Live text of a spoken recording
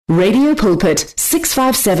Radio Pulpit,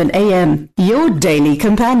 657 AM, your daily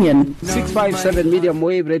companion. 657 medium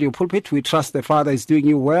wave Radio Pulpit. We trust the Father is doing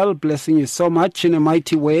you well, blessing you so much in a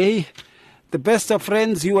mighty way. The best of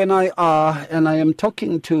friends you and I are, and I am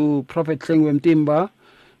talking to Prophet Tlengwe Mtimba.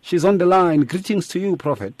 She's on the line. Greetings to you,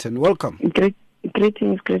 Prophet, and welcome.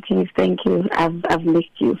 Greetings. Thank you. I've missed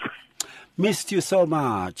you. Missed you so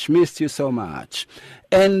much.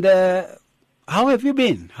 And how have you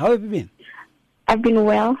been? I've been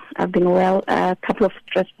well. A couple of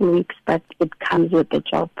stressful weeks, but it comes with the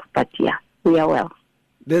job. But yeah, we are well.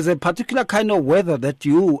 There's a particular kind of weather that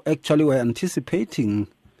you actually were anticipating,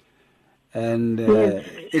 and yes.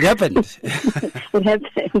 It happened. It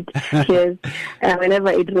happened, yes. Whenever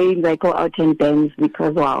it rains, I go out and dance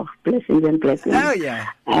because, wow, blessings and blessings. Oh, yeah.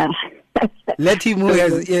 Let him who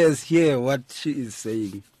has ears hear what she is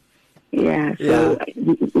saying. Yeah, so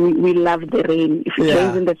we love the rain. If it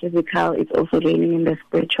rains in the physical, it's also raining in the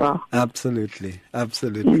spiritual. Absolutely. That's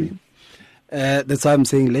why I'm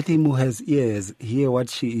saying, let him who has ears hear what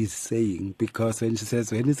she is saying. Because when she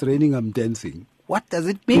says, when it's raining, I'm dancing. What does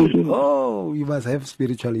it mean? Mm-hmm. Oh, you must have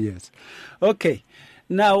spiritual ears. Okay.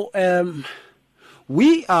 Now,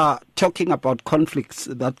 we are talking about conflicts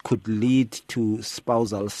that could lead to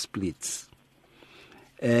spousal splits.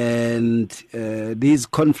 And these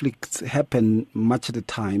conflicts happen much of the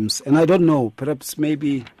times. And I don't know, perhaps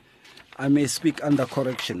maybe I may speak under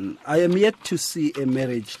correction. I am yet to see a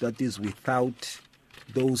marriage that is without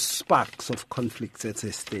those sparks of conflicts at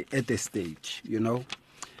a stage, you know.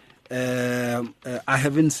 I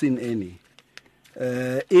haven't seen any.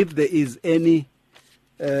 If there is any,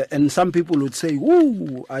 and some people would say,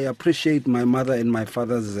 "Woo, I appreciate my mother and my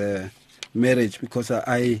father's marriage because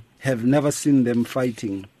I have never seen them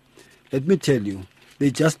fighting." Let me tell you, they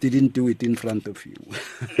just didn't do it in front of you.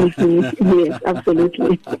 Yes,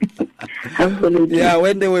 absolutely. Absolutely. Yeah,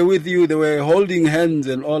 when they were with you, they were holding hands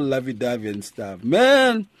and all lovey-dovey and stuff.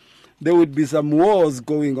 Man, there would be some wars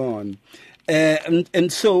going on.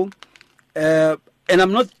 And so, and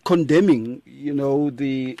I'm not condemning,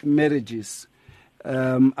 the marriages.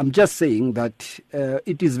 I'm just saying that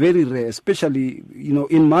it is very rare, especially,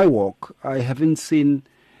 in my walk, I haven't seen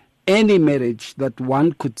any marriage that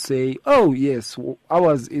one could say, oh, yes,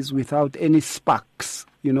 ours is without any sparks,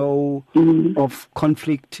 of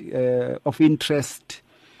conflict, of interest,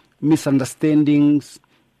 misunderstandings,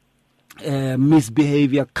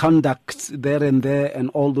 misbehavior, conduct there and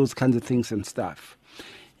all those kinds of things and stuff.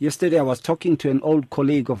 Yesterday I was talking to an old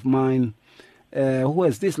colleague of mine who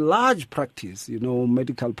has this large practice,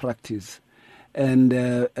 medical practice. And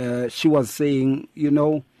she was saying,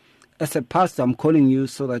 as a pastor, I'm calling you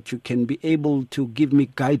so that you can be able to give me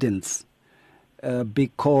guidance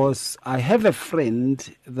because I have a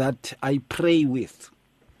friend that I pray with.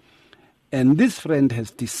 And this friend has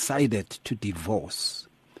decided to divorce.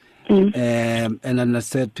 And then I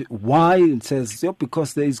said, why? It says,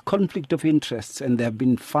 because there is conflict of interests and there have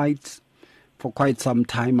been fights for quite some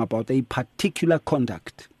time about a particular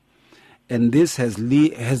conduct. And this has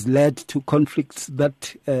led to conflicts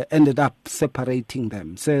that ended up separating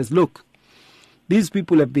them. Says, look, these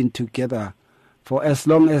people have been together for as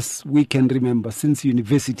long as we can remember, since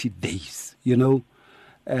university days,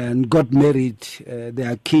 and got married, they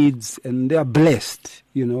are kids, and they are blessed,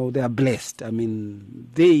 they are blessed. I mean,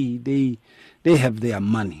 they have their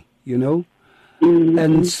money, Mm-hmm.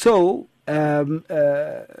 And so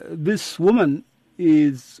this woman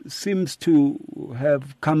seems to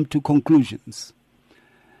have come to conclusions,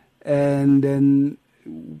 and then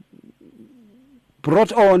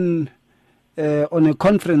brought on a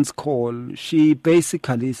conference call. She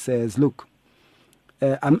basically says, look,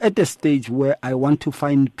 I'm at a stage where I want to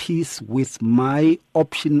find peace with my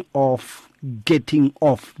option of getting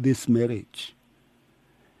off this marriage.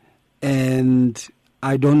 And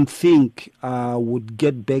I don't think I would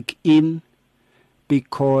get back in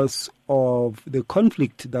because of the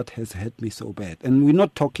conflict that has hurt me so bad. And we're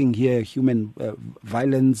not talking here human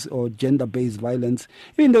violence or gender-based violence,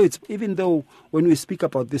 even though when we speak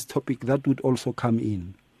about this topic, that would also come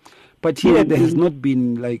in. But here there has not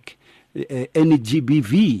been like any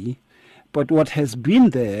GBV, but what has been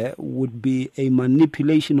there would be a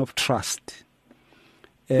manipulation of trust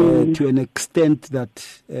to an extent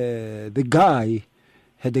that the guy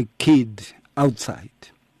had a kid outside.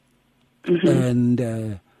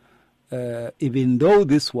 And even though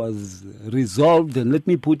this was resolved, and let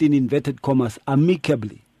me put in inverted commas,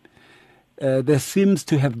 amicably, there seems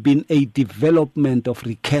to have been a development of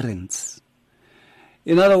recurrence.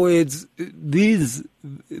 In other words, this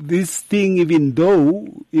thing, even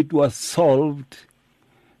though it was solved,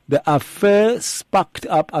 the affair sparked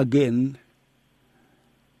up again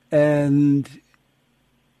and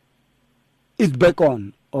it's back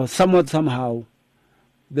on, or somehow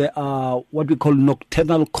there are what we call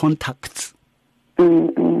nocturnal contacts.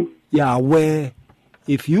 Yeah, where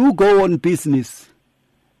if you go on business,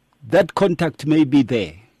 that contact may be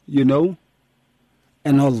there,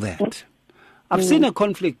 and all that. I've seen a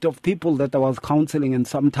conflict of people that I was counseling, and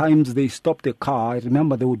sometimes they stopped the car. I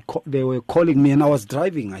remember they were calling me, and I was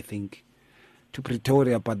driving, I think, to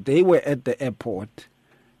Pretoria, but they were at the airport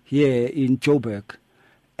here in Joburg,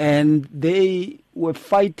 and they were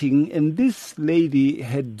fighting, and this lady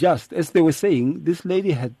had just, as they were saying, this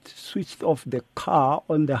lady had switched off the car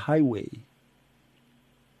on the highway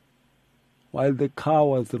while the car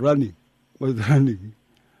was running,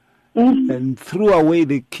 and threw away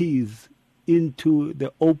the keys into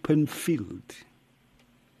the open field.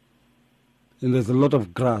 And there's a lot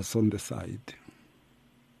of grass on the side.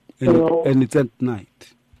 And it's at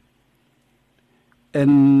night.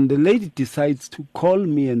 And the lady decides to call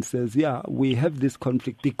me and says, yeah, we have this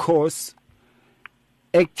conflict because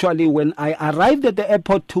actually when I arrived at the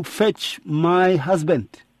airport to fetch my husband,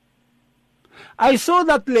 I saw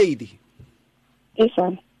that lady. Yes,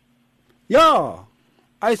 sir. Yeah,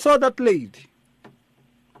 I saw that lady.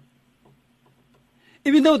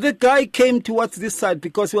 Even though the guy came towards this side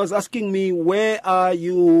because he was asking me, where are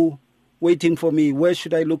you waiting for me? Where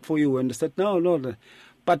should I look for you? And I said, no.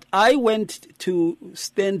 But I went to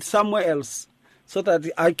stand somewhere else so that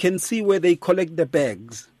I can see where they collect the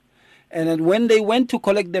bags. And then when they went to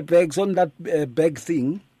collect the bags on that bag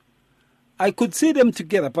thing, I could see them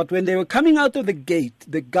together. But when they were coming out of the gate,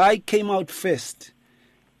 the guy came out first.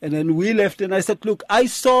 And then we left, and I said, look, I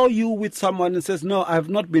saw you with someone. And says, no, I have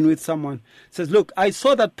not been with someone. Says, look, I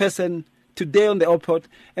saw that person today on the airport.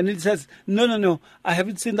 And he says, no, I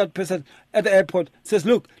haven't seen that person at the airport. Says,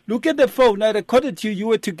 look at the phone. I recorded you. You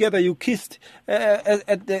were together. You kissed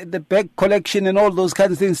at the bag collection and all those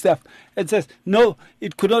kinds of things stuff. And says, no,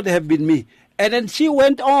 it could not have been me. And then she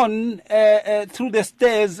went on through the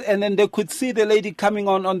stairs, and then they could see the lady coming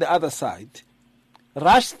on the other side.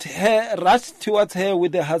 Rushed towards her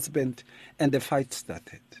with her husband, and the fight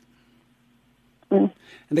started. And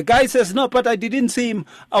the guy says, no, but I didn't see him.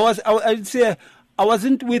 I didn't see her. I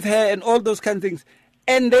wasn't with her, and all those kind of things.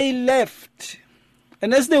 And they left.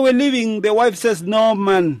 And as they were leaving, the wife says, no,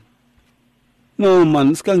 man,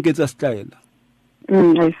 this can't get a style.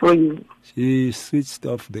 I saw you. She switched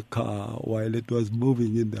off the car while it was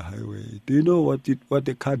moving in the highway. Do you know what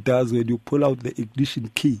the car does when you pull out the ignition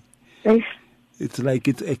key? Yes. It's like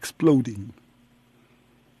it's exploding.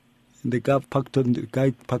 And the guy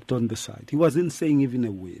parked on the side. He wasn't saying even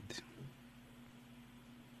a word.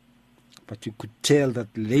 But you could tell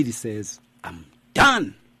that the lady says, I'm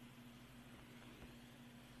done.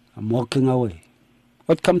 I'm walking away.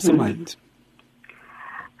 What comes to mind?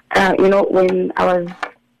 When I was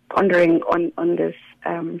pondering on this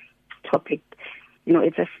topic,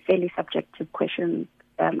 it's a fairly subjective question.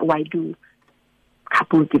 Why do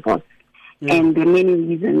couples divorce? And there are many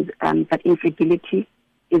reasons, but infidelity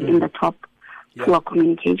is in the top, poor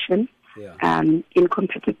communication,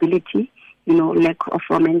 incompatibility, lack of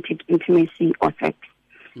romantic intimacy or sex.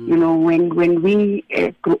 When we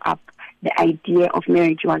grew up, the idea of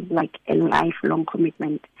marriage was like a lifelong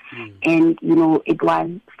commitment. And, it was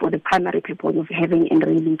for the primary purpose of having and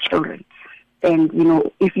raising children. And,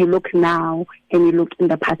 if you look now and you look in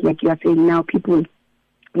the past, like you are saying now, people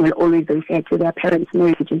will always refer to their parents'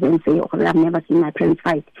 marriages and say, I've never seen my parents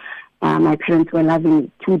fight. My parents were loving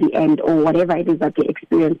to the end, or whatever it is that they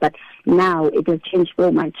experience. But now it has changed so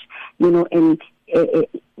much, and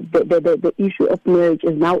the issue of marriage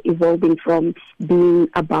is now evolving from being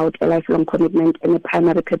about a lifelong commitment and a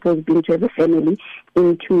primary purpose being to have a family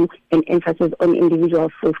into an emphasis on individual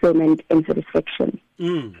fulfillment and satisfaction,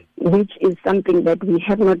 which is something that we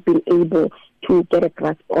have not been able to get a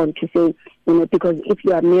grasp on, to say, because if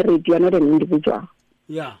you are married, you are not an individual.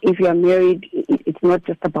 Yeah. If you are married, it's not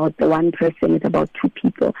just about the one person, it's about two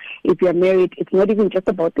people. If you are married, it's not even just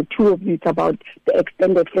about the two of you, it's about the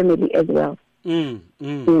extended family as well. So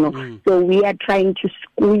we are trying to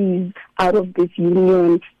squeeze out of this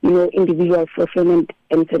union, individual fulfillment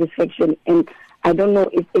and satisfaction. And I don't know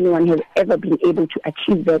if anyone has ever been able to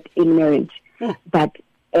achieve that in marriage, but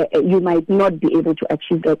you might not be able to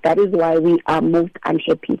achieve that. That is why we are most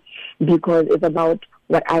unhappy, because it's about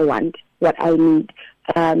what I want, what I need,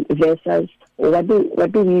 versus what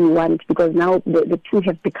do we want, because now the two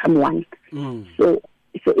have become one. So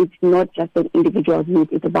it's not just an individual's need.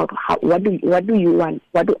 It's about what do you want?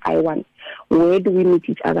 What do I want? Where do we meet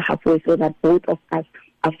each other halfway so that both of us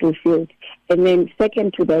are fulfilled. And then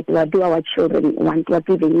second to that, what do our children want? What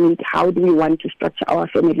do they need? How do we want to structure our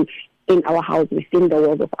family in our house, within the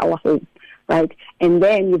walls of our home, right? And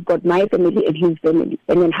then you've got my family and his family.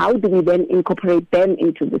 And then how do we then incorporate them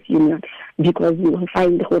into this union? Because you will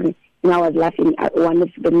find, now I was laughing at one of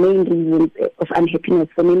the main reasons of unhappiness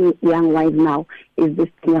for many young wives now is this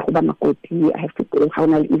thing, I have to go, how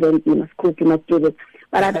an event, you must cook, you must do this.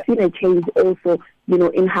 But I've seen a change also,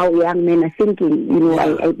 in how young men are thinking.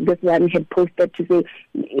 This one had posted to say,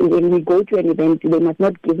 when we go to an event, they must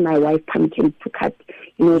not give my wife pumpkins to cut.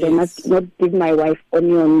 They must not give my wife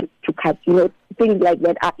onion to cut. Things like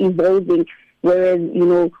that are evolving. Whereas,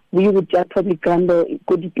 we would just probably grumble,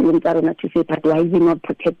 to say, but why is he not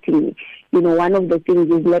protecting me? One of the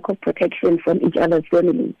things is lack of protection from each other's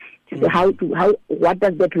family. To say, what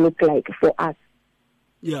does that look like for us?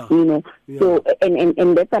 Yeah. So,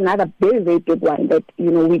 and that's another very, very big one that,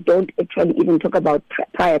 we don't actually even talk about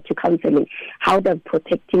prior to counseling. How does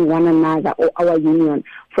protecting one another or our union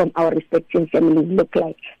from our respective families look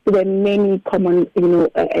like? So there are many common,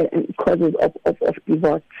 causes of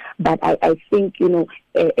divorce. But I think,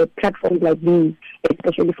 platforms like these,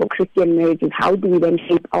 especially for Christian marriages, how do we then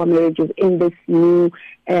shape our marriages in this new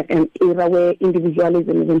era where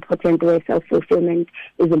individualism is important, where self-fulfillment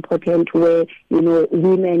is important, where,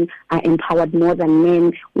 women are empowered more than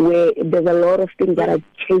men, where there's a lot of things that are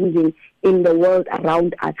changing in the world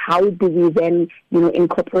around us. How do we then,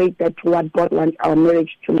 incorporate that to what God wants our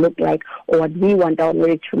marriage to look like, or what we want our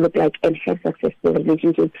marriage to look like, and have successful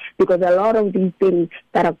relationships? Because a lot of these things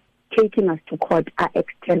that are taking us to court are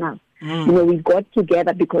external. We got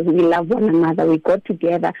together because we love one another. We got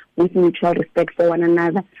together with mutual respect for one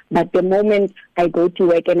another. But the moment I go to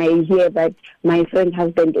work and I hear that my friend's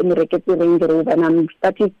husband in Range Rover, and I'm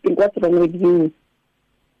starting to think, what's wrong with you?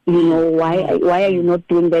 Why are you not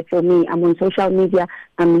doing that for me? I'm on social media.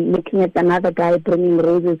 I'm looking at another guy bringing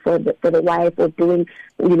roses for the wife, or doing,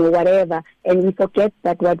 whatever. And we forget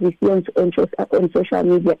that what we see on social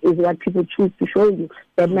media is what people choose to show you.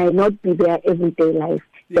 That might not be their everyday life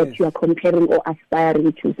that you are comparing or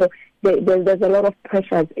aspiring to. So there's a lot of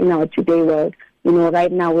pressures in our today world. Right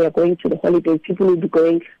now we are going to the holidays. People will be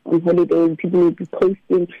going on holidays. People will be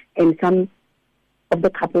posting, and some of the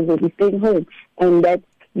couples will be staying home. And that's,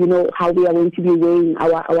 how we are going to be weighing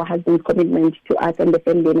our husband's commitment to us and the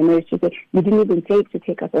family and the marriage, to say, you didn't even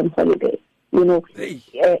take us on holiday.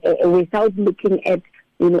 Without looking at,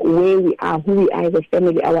 where we are, who we are as a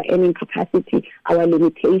family, our earning capacity, our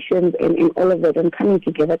limitations, and all of that, and coming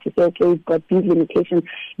together to say, okay, we've got these limitations.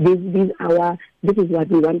 This is what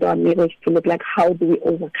we want our marriage to look like. How do we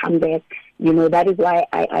overcome that? That is why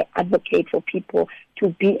I advocate for people to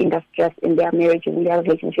be industrious in their marriage and in their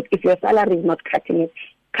relationship. If your salary is not cutting it,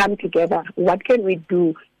 come together. What can we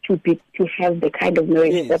do to have the kind of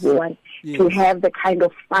marriage that we want? To have the kind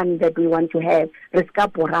of fun that we want to have. What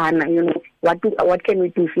can we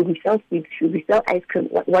do? Should we sell sweets? Should we sell ice cream?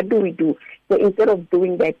 What do we do? So instead of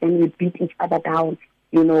doing that, then we beat each other down,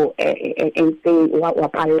 and say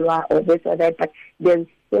wapalwa or this or that. But there's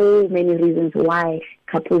so many reasons why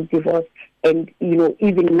couples divorce, and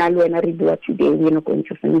even Nalwena Ridua today, we're not going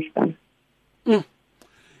to finish them.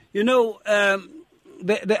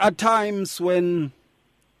 There are times when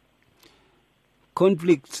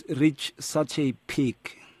conflicts reach such a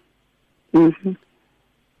peak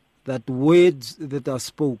that words that are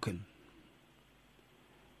spoken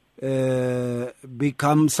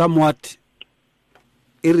become somewhat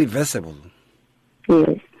irreversible.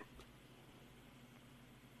 Yes.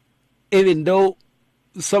 Even though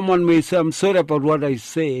someone may say, I'm sorry about what I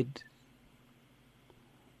said,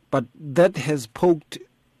 but that has poked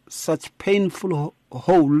such painful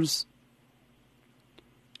holes,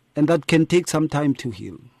 and that can take some time to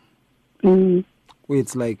heal. Where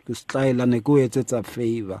it's like, it's a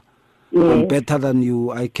favor. I'm better than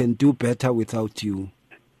you. I can do better without you.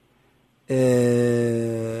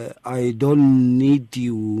 I don't need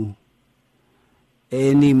you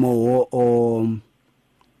anymore, or,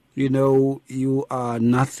 you are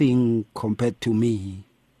nothing compared to me.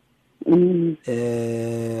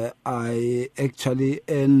 I actually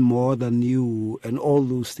earn more than you, and all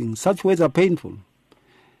those things. Such words are painful.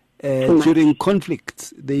 During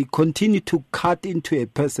conflicts, they continue to cut into a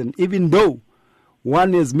person. Even though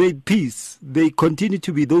one has made peace, they continue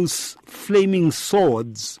to be those flaming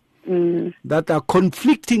swords that are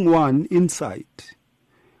conflicting one inside.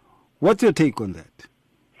 What's your take on that?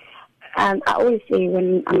 I always say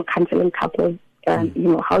when I'm counseling couples, how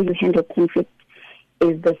you handle conflict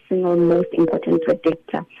is the single most important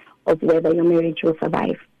predictor of whether your marriage will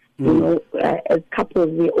survive. You know, as couples,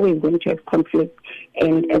 we're always going to have conflict,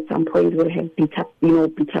 and at some point we'll have bitter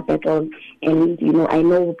battles. And you know, I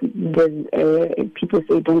know there's people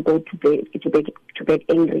say don't go to bed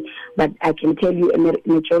angry, but I can tell you a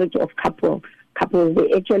majority of couples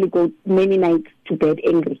they actually go many nights to bed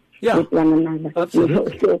angry. Yeah, with one another.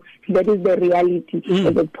 absolutely. You know? So that is the reality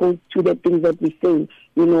as opposed to the things that we say,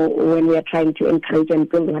 you know, when we are trying to encourage and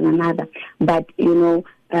build one another. But, you know,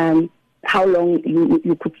 how long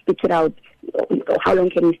you could stick it out, how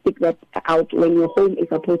long can you stick that out when your home is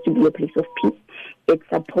supposed to be a place of peace? It's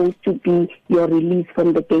supposed to be your release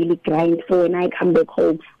from the daily grind. So when I come back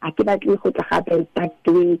home, I can actually go to happen and start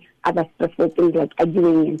doing other stressful things like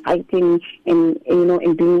arguing and fighting and, you know,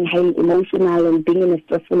 and being highly emotional and being in a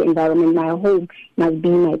stressful environment. My home must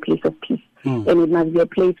be my place of peace. And it must be a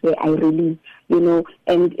place where I release, you know,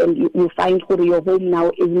 and you find who your home now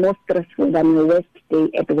is more stressful than your worst day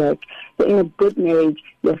at work. So in a good marriage,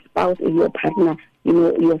 your spouse is your partner. You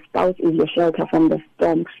know, your spouse is your shelter from the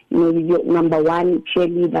storm. You know, your number one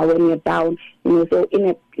cheerleader when you're down. You know, so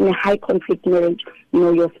in a high conflict marriage, you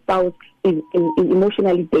know, your spouse is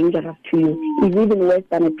emotionally dangerous to you. He's even worse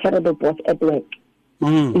than a terrible boss at work.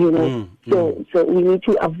 You know, so we need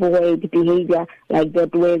to avoid behavior like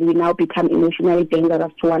that where we now become emotionally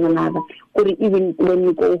dangerous to one another. Or even when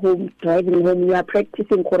you go home, driving home, you are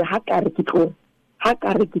practicing you are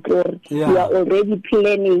already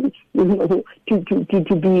planning, you know,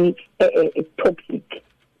 to be toxic.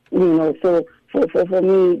 You know, so for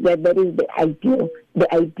me, that is the ideal. The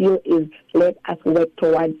ideal is let us work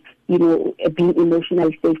towards, you know, being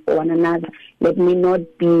emotionally safe for one another. Let me not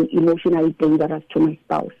be emotionally dangerous to my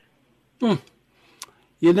spouse.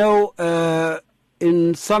 You know,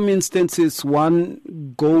 in some instances, one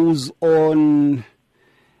goes on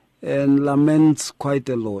and laments quite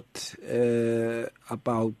a lot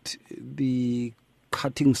about the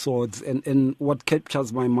cutting swords. And what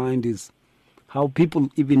captures my mind is how people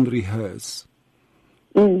even rehearse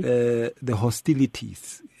the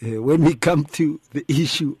hostilities. When we come to the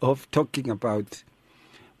issue of talking about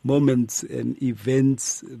moments and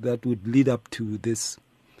events that would lead up to this,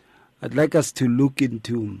 I'd like us to look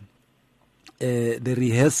into the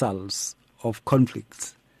rehearsals of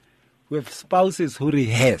conflicts. We have spouses who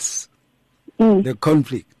rehearse the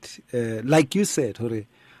conflict. Like you said, Hore,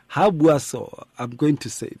 how buaso, I'm going to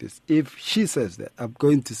say this. If she says that, I'm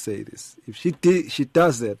going to say this. If she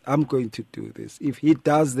does that, I'm going to do this. If he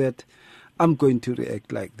does that, I'm going to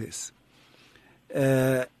react like this.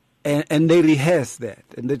 And they rehearse that.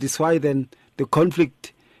 And that is why then the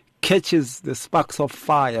conflict catches the sparks of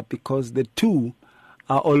fire, because the two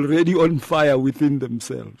are already on fire within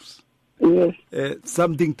themselves. Yes.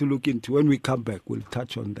 Something to look into. When we come back, we'll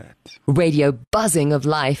touch on that. Radio buzzing of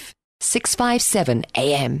life. 657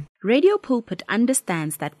 AM. Radio Pulpit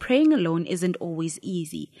understands that praying alone isn't always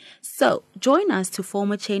easy. So, join us to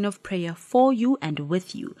form a chain of prayer for you and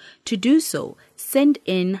with you. To do so, send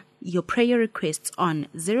in your prayer requests on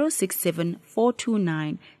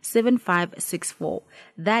 067-429-7564.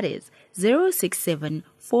 That is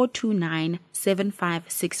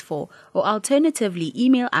 067-429-7564. Or alternatively,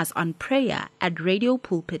 email us on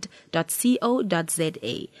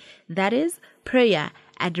prayer@radiopulpit.co.za. That is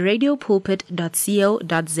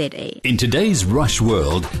prayer@radiopulpit.co.za. In today's rush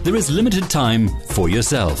world, there is limited time for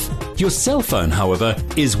yourself. Your cell phone, however,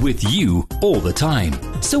 is with you all the time.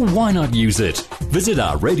 So why not use it? Visit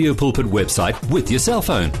our Radio Pulpit website with your cell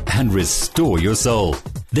phone and restore your soul.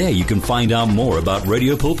 There you can find out more about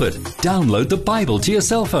Radio Pulpit. Download the Bible to your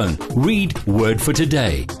cell phone. Read Word for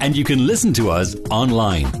Today. And you can listen to us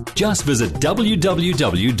online. Just visit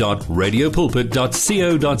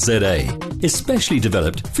www.radiopulpit.co.za. Especially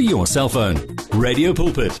developed for your cell phone. Radio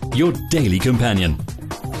Pulpit, your daily companion.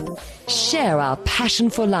 Share our passion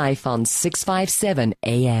for life on 657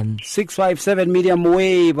 AM. 657 medium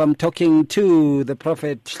wave. I'm talking to the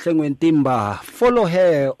Prophet Hlengwen Timba. Follow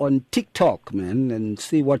her on TikTok, man, and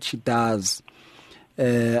see what she does.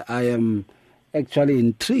 I am actually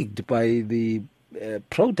intrigued by the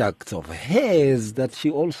products of hers that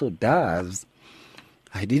she also does.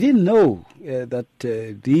 I didn't know that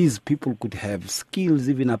these people could have skills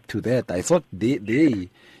even up to that. I thought they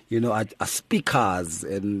you know, are speakers,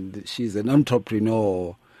 and she's an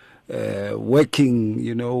entrepreneur, working,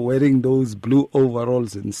 you know, wearing those blue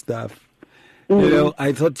overalls and stuff. You know,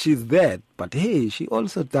 I thought she's that, but hey, she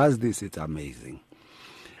also does this. It's amazing.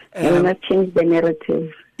 And not change the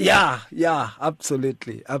narrative. Yeah,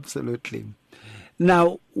 absolutely.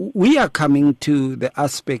 Now, we are coming to the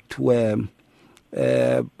aspect where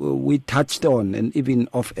we touched on, and even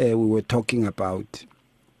off air we were talking about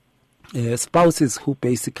spouses who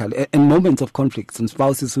basically, in moments of conflicts, and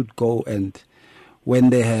spouses would go and when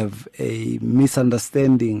they have a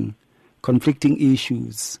misunderstanding, conflicting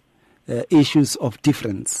issues, issues of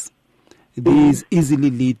difference, these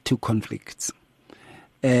easily lead to conflicts.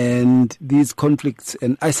 And these conflicts,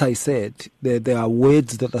 and as I said, there are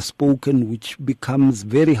words that are spoken which becomes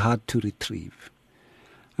very hard to retrieve.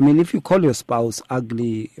 I mean, if you call your spouse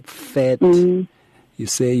ugly, fat, you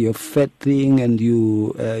say you're fat thing, and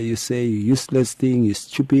you say useless thing, you're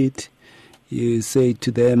stupid. You say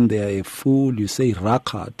to them they are a fool. You say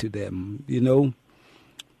raka to them. You know,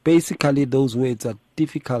 basically those words are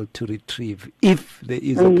difficult to retrieve if there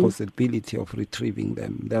is a possibility of retrieving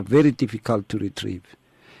them. They are very difficult to retrieve.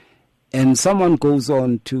 And someone goes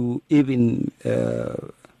on to even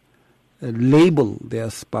label their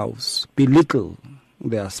spouse, belittle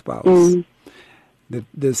their spouse.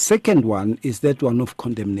 The second one is that one of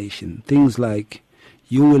condemnation. Things like,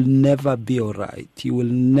 you will never be all right. You will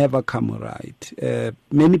never come all right.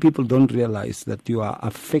 Many people don't realize that you are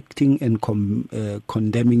affecting and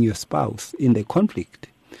condemning your spouse in the conflict.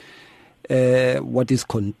 What is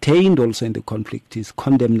contained also in the conflict is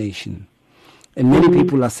condemnation. And many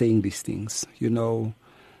people are saying these things, you know.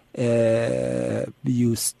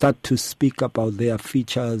 You start to speak about their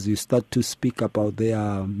features, you start to speak about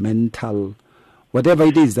their mental, whatever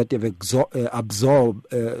it is that they've absorbed,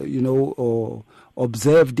 or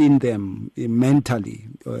observed in them mentally,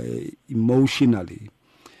 emotionally.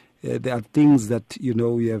 There are things that, you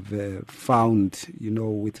have found,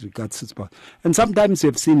 with regards to spouse. And sometimes you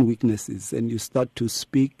have seen weaknesses and you start to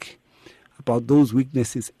speak about those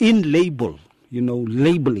weaknesses in labeling. I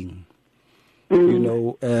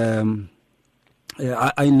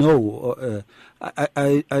know.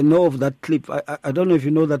 I know of that clip. I don't know if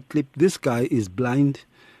you know that clip. This guy is blind,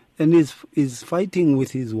 and is fighting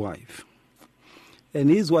with his wife, and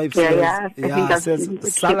his wife says,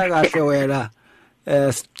 "Salagahle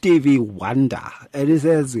Stevie Wonder," and he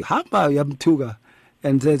says, "Hamba yamtuga,"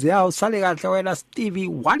 and says, "Yeah, salagahle Stevie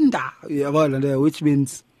Wonder," which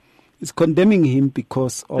means it's condemning him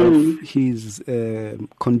because of his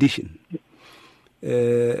condition.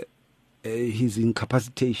 His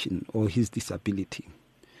incapacitation or his disability.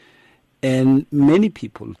 And many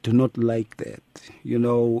people do not like that.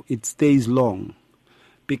 It stays long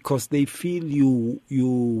because they feel you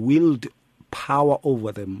wield power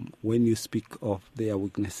over them when you speak of their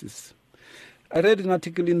weaknesses. I read an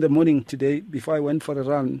article in the morning today before I went for a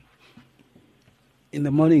run in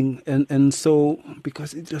the morning, and so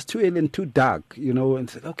because it was too early and too dark, and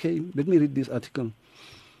said, okay, let me read this article.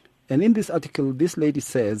 And in this article, this lady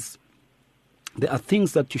says, there are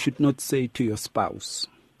things that you should not say to your spouse.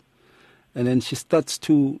 And then she starts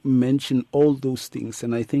to mention all those things.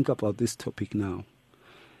 And I think about this topic now.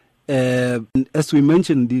 As we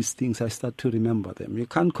mention these things, I start to remember them. You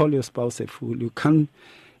can't call your spouse a fool. You can't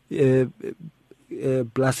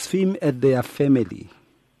blaspheme at their family.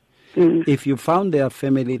 If you found their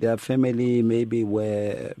family maybe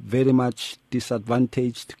were very much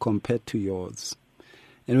disadvantaged compared to yours.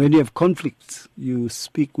 And when you have conflicts, you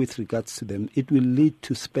speak with regards to them, it will lead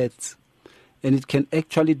to spats. And it can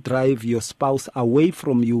actually drive your spouse away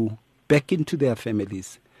from you, back into their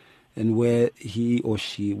families, and where he or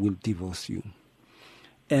she will divorce you.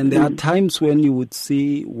 And there are times when you would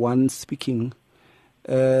see one speaking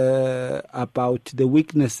about the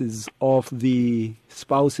weaknesses of the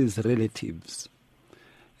spouse's relatives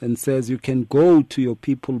and says, you can go to your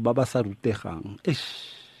people, Baba Sarutehang.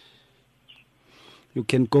 You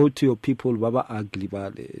can go to your people, Baba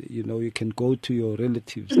Aglibale. You can go to your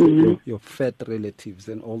relatives, your fat relatives,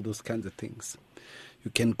 and all those kinds of things.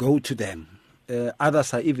 You can go to them.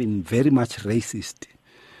 Others are even very much racist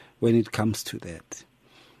when it comes to that.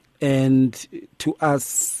 And to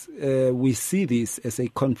us, we see this as a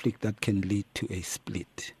conflict that can lead to a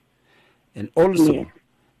split. And also,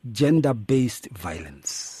 gender-based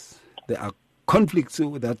violence. There are conflicts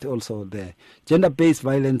that also there. Gender-based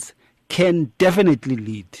violence can definitely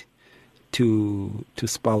lead to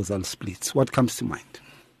spousal splits. What comes to mind?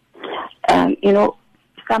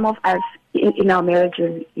 Some of us in our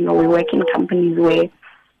marriages, we work in companies where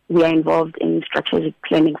we are involved in strategic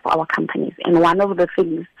planning for our companies. And one of the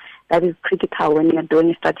things that is critical when you're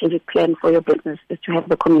doing a strategic plan for your business is to have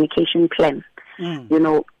the communication plan.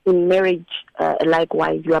 In marriage,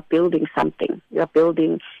 likewise, you are building something. You are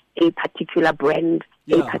building a particular brand,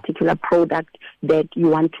 a particular product that you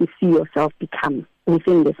want to see yourself become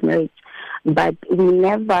within this marriage. But we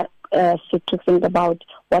never sit to think about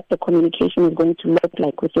what the communication is going to look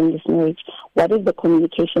like within this marriage. What is the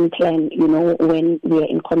communication plan, when we are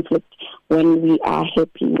in conflict, when we are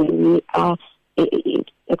happy, when we are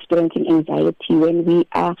experiencing anxiety, when we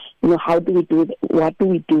are, how do we do, what do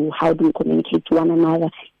we do, how do we communicate to one another,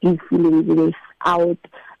 these feelings without,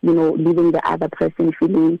 leaving the other person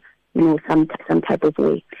feeling, some type of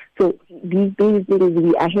way. So these things,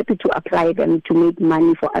 we are happy to apply them to make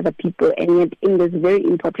money for other people, and yet in this very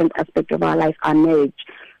important aspect of our life, our marriage,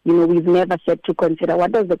 we've never said to consider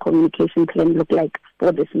what does the communication plan look like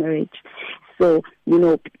for this marriage. So,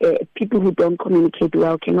 people who don't communicate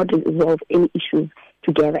well cannot resolve any issues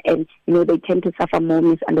together, and, they tend to suffer more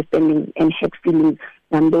misunderstandings and hurt feelings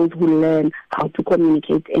than those who learn how to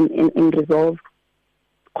communicate and resolve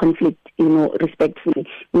conflict, respectfully.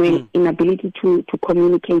 When inability to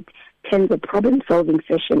communicate turns a problem-solving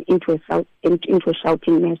session into a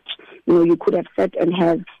shouting match. You could have sat and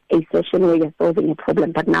have a session where you're solving a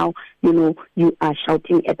problem, but now, you are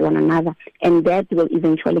shouting at one another, and that will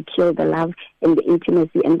eventually kill the love and the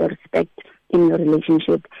intimacy and the respect in your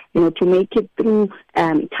relationship. To make it through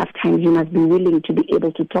tough times, you must be willing to be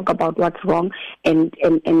able to talk about what's wrong and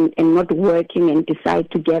not working and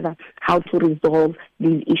decide together how to resolve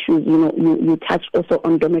these issues. You touch also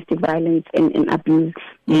on domestic violence and abuse,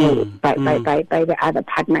 by the other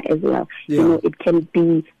partner as well. Yeah. It can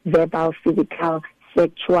be verbal, physical,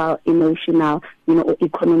 sexual, emotional, or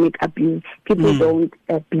economic abuse. People don't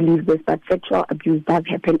believe this, but sexual abuse does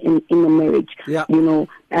happen in a marriage. Yeah.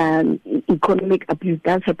 Economic abuse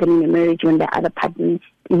does happen in a marriage when the other partner,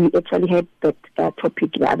 we actually had that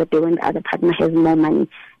topic the other day, when the other partner has more money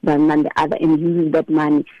than the other and uses that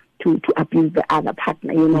money to abuse the other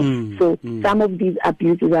partner, So some of these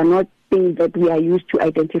abuses are not things that we are used to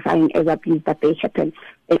identifying as abuse, but they happen.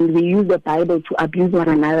 And we use the Bible to abuse one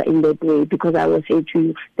another in that way, because I will say to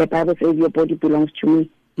you, the Bible says your body belongs to me.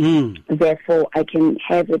 Therefore, I can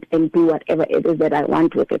have it and do whatever it is that I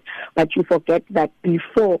want with it. But you forget that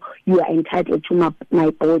before you are entitled to my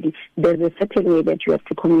body, there's a certain way that you have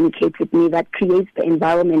to communicate with me that creates the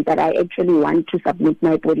environment that I actually want to submit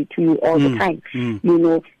my body to you all the time.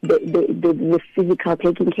 The physical,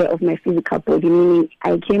 taking care of my physical body, meaning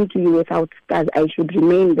I came to you without scars, I should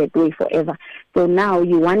remain that way forever. So now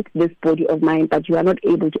you want this body of mine, but you are not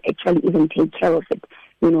able to actually even take care of it.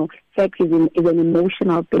 Sex is an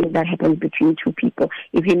emotional thing that happens between two people.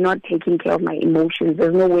 If you're not taking care of my emotions,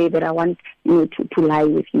 there's no way that I want to lie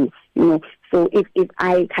with you. So if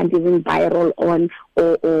I can't even buy a roll on,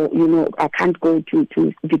 or I can't go to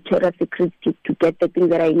Victoria's Secret to get the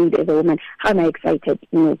things that I need as a woman, how am I excited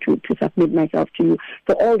to submit myself to you?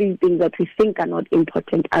 So all these things that we think are not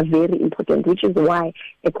important are very important, which is why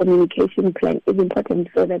a communication plan is important,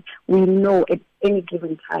 so that we know at any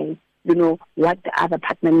given time what the other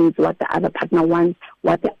partner needs, what the other partner wants,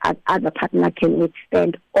 what the other partner can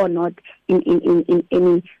withstand or not in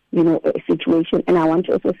any situation. And I want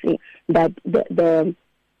to also say that the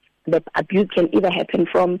abuse can either happen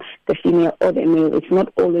from the female or the male. It's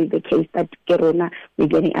not always the case that we're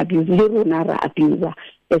getting abused. Abuser,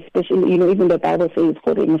 especially, even the Bible says,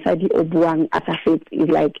 is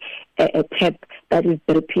like a tap that is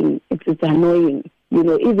dripping. It's annoying.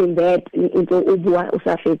 Even that, it's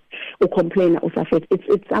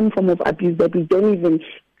some form of abuse that we don't even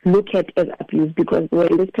look at as abuse, because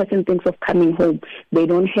when this person thinks of coming home, they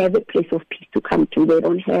don't have a place of peace to come to. They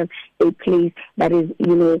don't have a place that is,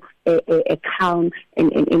 a calm and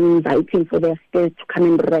inviting for their spirits to come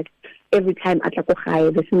and rest. Every time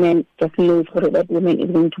this man just knows that woman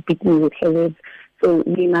is going to beat me with her words. So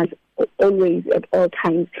we must always, at all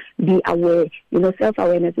times, be aware.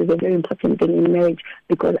 Self-awareness is a very important thing in marriage,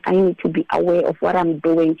 because I need to be aware of what I'm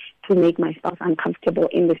doing to make my spouse uncomfortable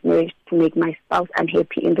in this marriage, to make my spouse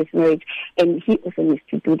unhappy in this marriage, and he also needs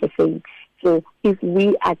to do the same. So if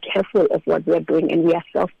we are careful of what we're doing and we are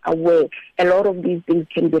self-aware, a lot of these things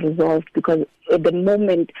can be resolved, because at the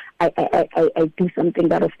moment I do something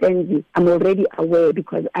that offends you, I'm already aware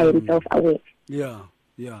because I am self-aware. Yeah,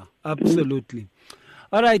 absolutely.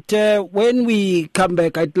 All right, when we come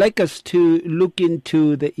back, I'd like us to look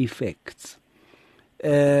into the effects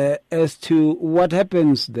as to what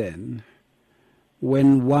happens then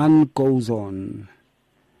when one goes on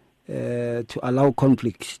to allow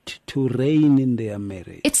conflict to reign in their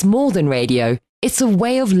marriage. It's more than radio. It's a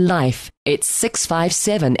way of life. It's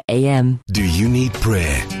 657 AM. Do you need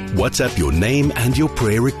prayer? WhatsApp your name and your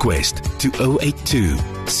prayer request to 082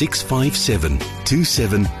 657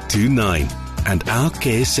 2729. And our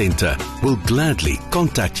care centre will gladly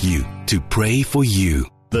contact you to pray for you.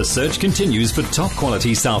 The search continues for top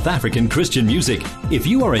quality South African Christian music. If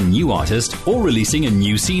you are a new artist or releasing a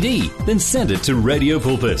new CD, then send it to Radio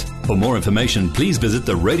Pulpit. For more information, please visit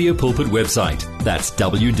the Radio Pulpit website. That's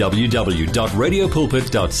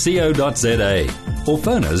www.radiopulpit.co.za. or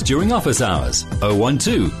phone us during office hours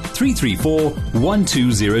 012 334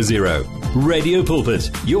 1200. Radio Pulpit,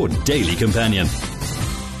 your daily companion.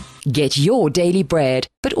 Get your daily bread,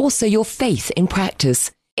 but also your faith in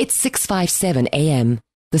practice. It's 657 AM.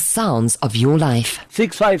 The sounds of your life.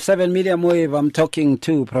 657 medium wave. I'm talking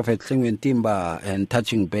to Prophet Tlingwen Timba and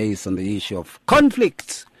touching base on the issue of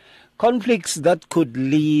conflicts. Conflicts that could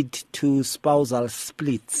lead to spousal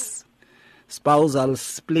splits. Spousal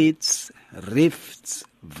splits, rifts,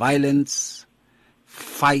 violence,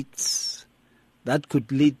 fights that could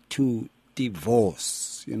lead to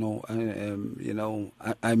divorce.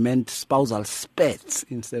 I meant spousal spats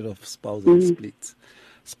instead of spousal splits.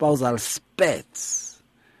 Spousal spats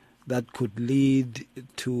that could lead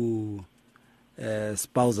to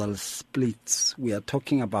spousal splits. We are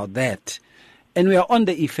talking about that. And we are on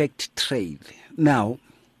the effect trail. Now,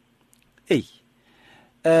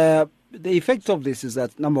 the effect of this is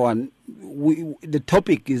that, number one, the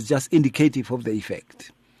topic is just indicative of the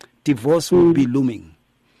effect. Divorce will be looming.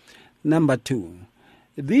 Number two,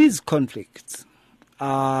 these conflicts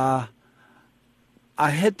are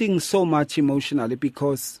hurting so much emotionally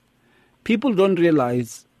because people don't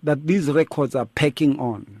realize that these records are packing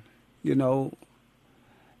on. If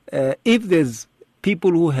there's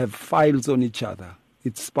people who have files on each other,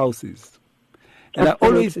 it's spouses. And I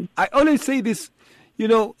always say this,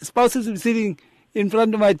 spouses will be sitting in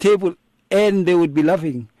front of my table and they would be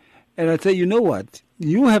laughing. And I say, you know what?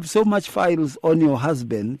 You have so much files on your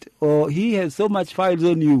husband, or he has so much files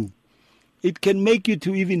on you. It can make you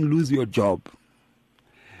to even lose your job.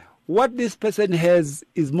 What this person has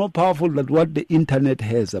is more powerful than what the internet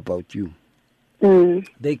has about you.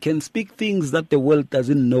 They can speak things that the world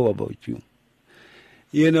doesn't know about you.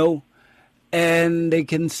 And they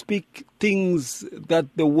can speak things that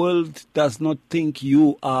the world does not think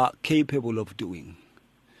you are capable of doing.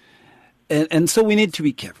 And so we need to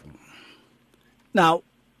be careful. Now,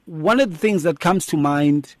 one of the things that comes to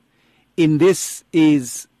mind in this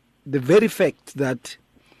is the very fact that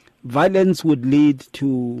violence would lead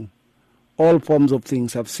to all forms of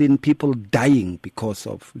things. I've seen people dying because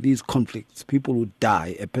of these conflicts. People would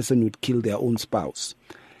die. A person would kill their own spouse.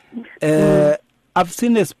 I've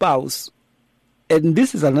seen a spouse, and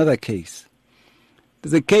this is another case.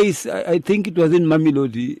 There's a case, I think it was in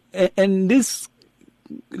Mamelodi, and this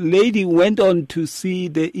lady went on to see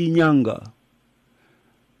the Inyanga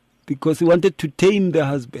because he wanted to tame the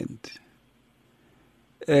husband.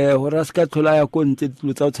 Instead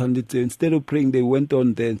of praying, they went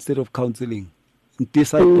on there instead of counseling,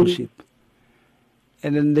 discipleship.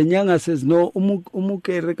 And then the Nyanga says, no, umuke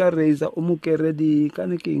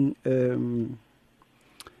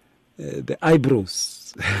the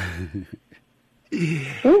eyebrows.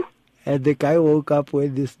 And the guy woke up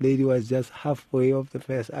when this lady was just halfway off the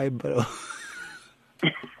first eyebrow.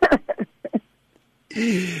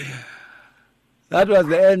 That was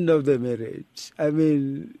the end of the marriage. I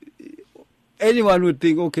mean, anyone would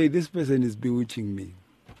think, okay, this person is bewitching me.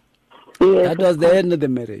 Yes, that was the end of the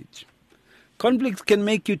marriage. Conflicts can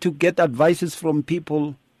make you to get advices from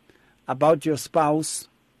people about your spouse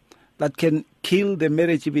that can kill the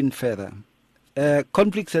marriage even further.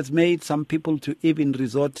 Conflicts has made some people to even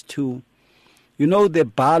resort to,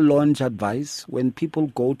 the bar lounge advice. When people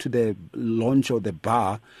go to the lounge or the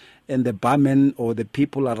bar, and the barman or the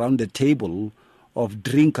people around the table of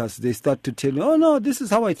drinkers, they start to tell you, oh no, this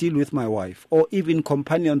is how I deal with my wife. Or even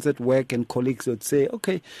companions at work and colleagues would say,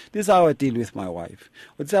 okay, this is how I deal with my wife.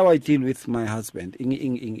 This is how I deal with my husband.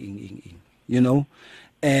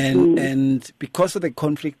 And because of the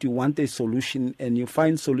conflict, you want a solution, and you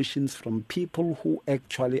find solutions from people who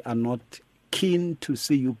actually are not keen to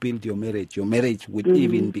see you build your marriage. Your marriage would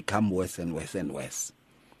even become worse and worse and worse.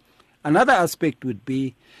 Another aspect would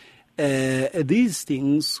be these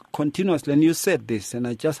things continuously, and you said this, and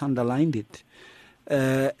I just underlined it,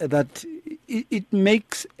 that it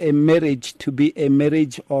makes a marriage to be a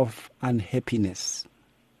marriage of unhappiness.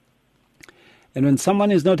 And when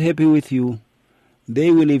someone is not happy with you, they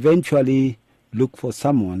will eventually look for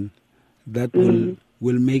someone that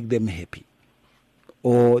will make them happy.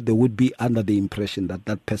 Or they would be under the impression that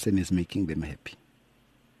that person is making them happy.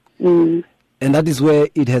 And that is where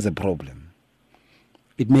it has a problem.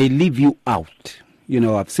 It may leave you out.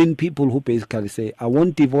 I've seen people who basically say, I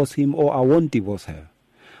won't divorce him or I won't divorce her.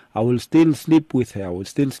 I will still sleep with her. I will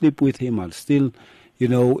still sleep with him. I'll still,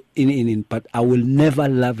 but I will never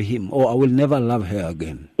love him or I will never love her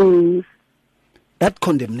again. That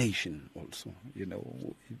condemnation also,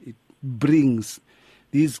 it brings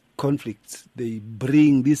these conflicts, they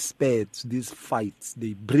bring these spats, these fights,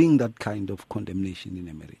 they bring that kind of condemnation in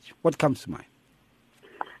a marriage. What comes to mind?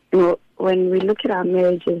 when we look at our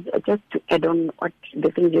marriages, just to add on what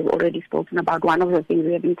the things you've already spoken about, one of the things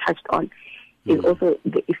we haven't touched on is also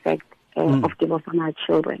the effect of divorce on our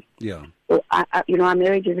children. Yeah. So, our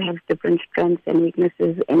marriages have different strengths and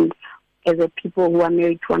weaknesses, and as a people who are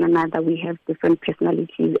married to one another, we have different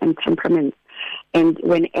personalities and temperaments. And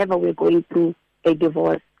whenever we're going through a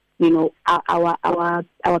divorce, our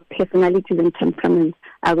personalities and temperaments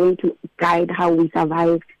are going to guide how we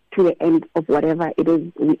survive to the end of whatever it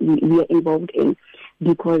is we are involved in.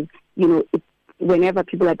 Because, whenever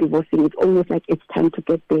people are divorcing, it's almost like it's time to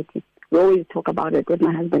get dirty. We always talk about it with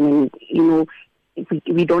my husband, and,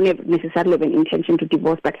 we don't necessarily have an intention to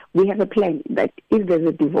divorce, but we have a plan that if there's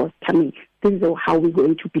a divorce coming, this is how we're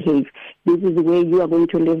going to behave. This is where you are going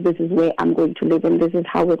to live. This is where I'm going to live. And this is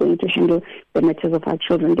how we're going to handle the matters of our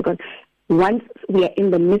children. Because once we are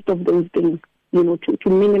in the midst of those things, to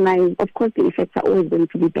minimize, of course, the effects are always going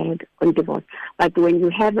to be bad on divorce. But when you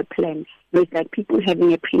have a plan, it's like people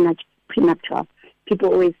having a prenuptial. People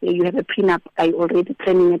always say you have a prenup, are you already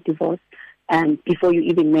planning a divorce before you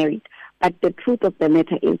even married? But the truth of the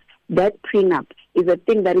matter is that prenup is a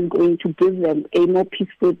thing that is going to give them a more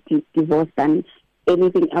peaceful divorce than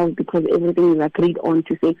anything else, because everything is agreed on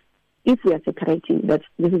to say, if we are separating, this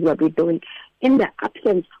is what we're doing. In the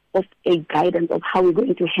absence of a guidance of how we're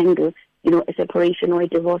going to handle, a separation or a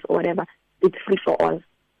divorce or whatever, it's free for all.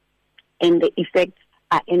 And the effects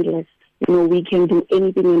are endless. We can do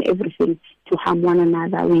anything and everything to harm one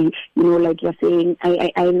another. We, like you're saying,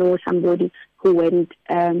 I know somebody who went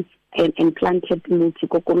and planted muti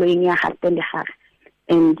kokoloing ya husband her,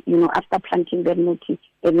 and after planting that muti,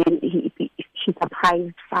 and then she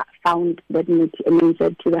surprised found that muti, and then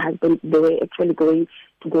said to the husband they were actually going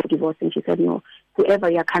to go divorce, and she said, no, whoever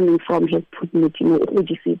you're coming from has put muti. No,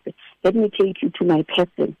 let me take you to my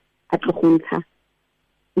person at Hunta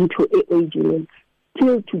into a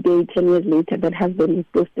till today, 10 years later, that husband is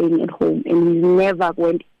still staying at home, and he never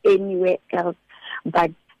went anywhere else.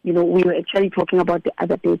 But we were actually talking about the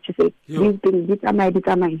other day to say, these things, these are my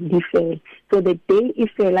fair. So the day if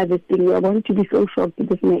like this thing, we are going to be so shocked that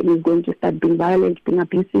this man is going to start being violent, being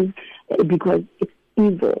abusive, because it's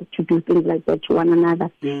evil to do things like that to one another.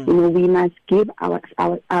 We must give our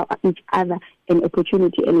each other an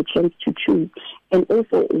opportunity and a chance to choose. And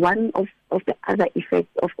also, one of the other effects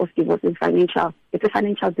of divorce is financial. It's a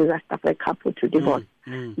financial disaster for a couple to divorce,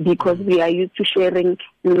 because we are used to sharing,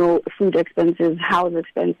 food expenses, house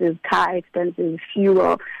expenses, car expenses,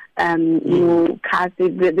 fuel, cars.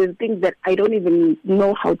 There's things that I don't even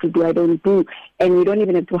know how to do. I don't do, and we don't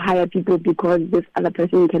even have to hire people because this other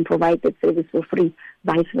person can provide that service for free,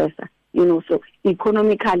 vice versa. So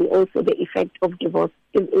economically also the effect of divorce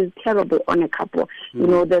is terrible on a couple.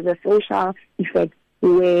 There's a social effect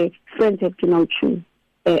where friends have to now choose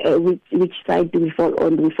which side do we fall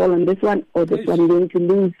on. Do we fall on this one or this one? We're going to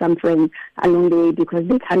lose some friends along the way because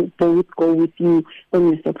they can't both go with you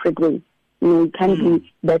on a separate way. It can't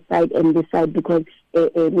be that side and this side because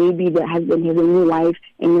maybe the husband has a new wife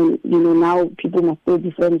and then, now people must still be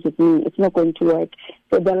friends with me. It's not going to work.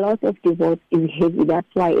 So the loss of divorce is heavy. That's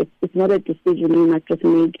why it's not a decision you must just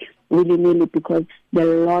make willy-nilly because the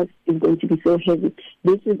loss is going to be so heavy.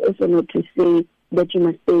 This is also not to say that you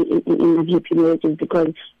must stay in unhappy marriages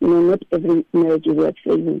because, not every marriage is worth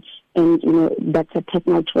saving. And, that's a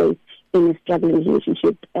personal choice in a struggling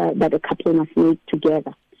relationship that a couple must make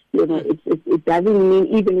together. It doesn't mean,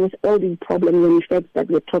 even with all these problems and effects that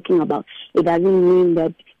we're talking about, it doesn't mean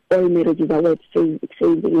that all marriages are worth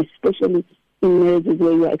saving, especially in marriages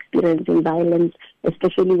where you're experiencing violence,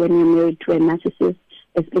 especially when you're married to a narcissist,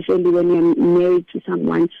 especially when you're married to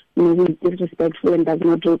someone who is disrespectful and does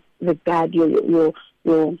not regard your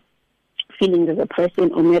feelings as a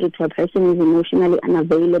person, or married to a person who is emotionally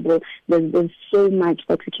unavailable. There's so much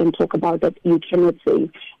that we can talk about that you cannot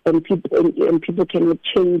save, and people cannot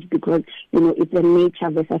change because it's a nature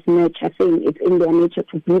versus nurture thing. It's in their nature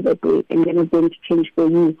to be that way, and they're not going to change for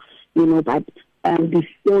you. But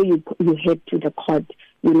before you head to the court,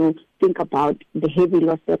 think about the heavy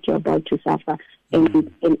loss that you're about to suffer.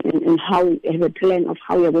 And how you have a plan of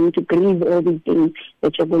how you're going to grieve all these things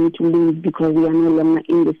that you're going to lose because we are no longer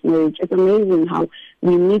in this marriage. It's amazing how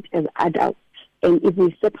we meet as adults, and if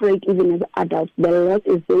we separate even as adults, the loss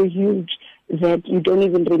is so huge that you don't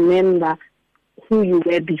even remember who you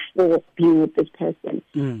were before being with this person.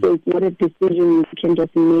 So it's not a decision you can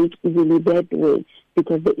just make easily that way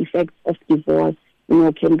because the effects of divorce,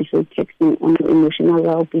 can be so taxing on your emotional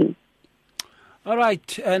well-being. All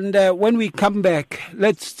right, and when we come back,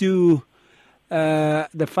 let's do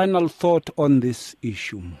the final thought on this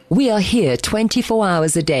issue. We are here 24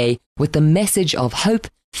 hours a day with the message of hope,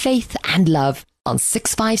 faith and love on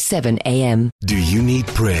 657 AM. Do you need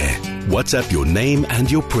prayer? WhatsApp your name and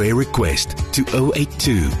your prayer request to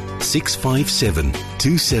 082 657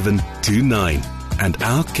 2729 and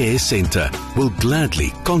our care centre will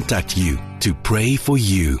gladly contact you to pray for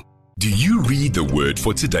you. Do you read the Word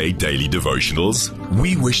for Today daily devotionals?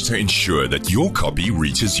 We wish to ensure that your copy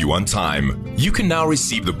reaches you on time. You can now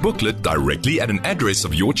receive the booklet directly at an address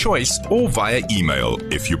of your choice or via email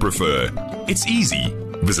if you prefer. It's easy.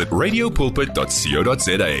 Visit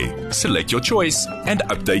radiopulpit.co.za, select your choice and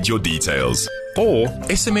update your details. Or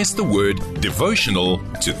SMS the word devotional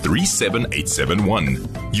to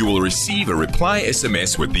 37871. You will receive a reply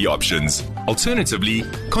SMS with the options. Alternatively,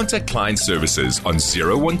 contact client services on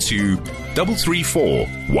 012 334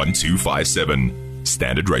 1257.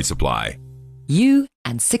 Standard rates apply. You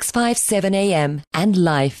and 657 AM and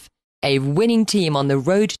life, a winning team on the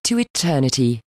road to eternity.